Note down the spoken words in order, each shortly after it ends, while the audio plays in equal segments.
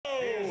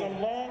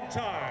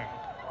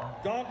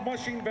dog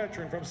mushing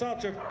veteran from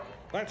South Chip.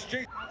 That's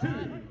Jason. 2,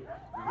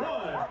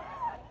 1.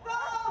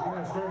 In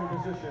a starting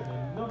position,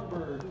 and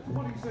number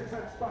 26,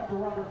 that's Dr.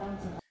 Robert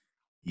Munson.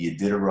 The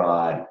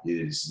Iditarod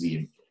is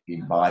the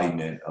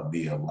embodiment of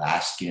the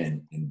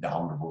Alaskan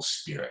indomitable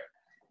spirit.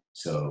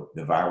 So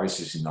the virus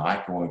is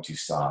not going to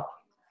stop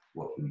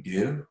what we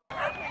do.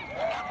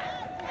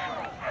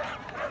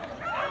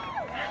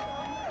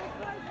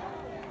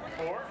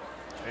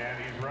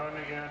 And he's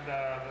running in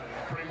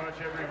pretty much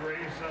every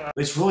race.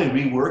 It's really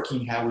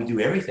reworking how we do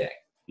everything,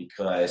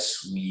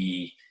 because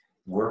we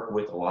work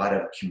with a lot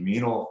of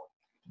communal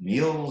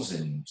meals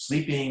and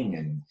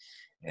sleeping,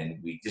 and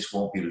we just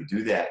won't be able to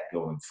do that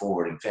going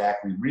forward. In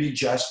fact, we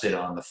readjusted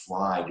on the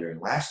fly during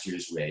last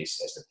year's race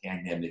as the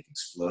pandemic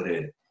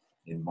exploded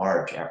in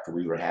March after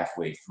we were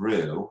halfway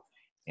through,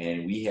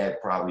 and we had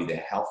probably the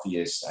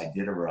healthiest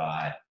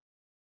Iditarod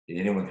that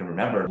anyone can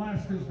remember.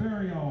 Alaska's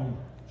very own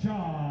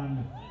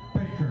John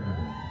Baker.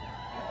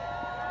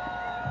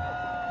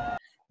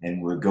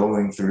 And we're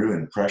going through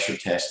and pressure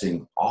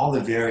testing all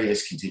the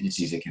various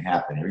contingencies that can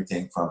happen.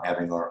 Everything from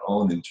having our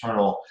own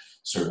internal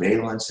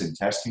surveillance and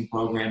testing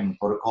program and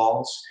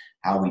protocols,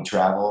 how we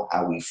travel,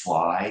 how we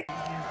fly.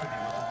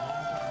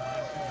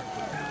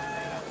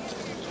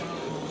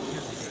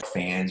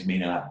 Fans may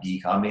not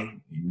be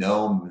coming.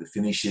 Nome, where the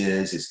finish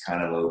is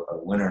kind of a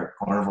winter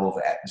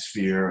carnival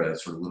atmosphere, a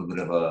sort of a little bit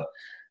of a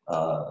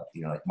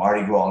like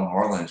Mardi Gras in New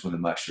Orleans when the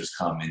mushers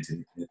come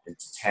into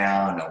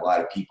town. A lot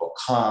of people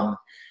come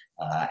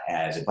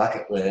as a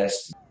bucket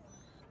list.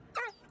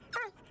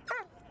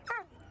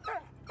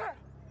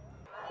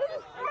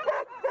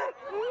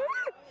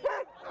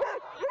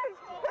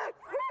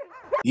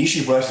 The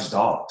issue for us is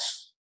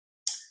dogs.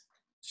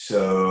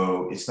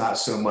 So it's not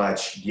so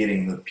much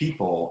getting the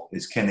people,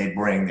 it's can they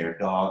bring their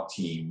dog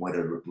team,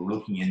 whatever. We're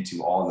looking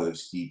into all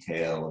those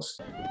details.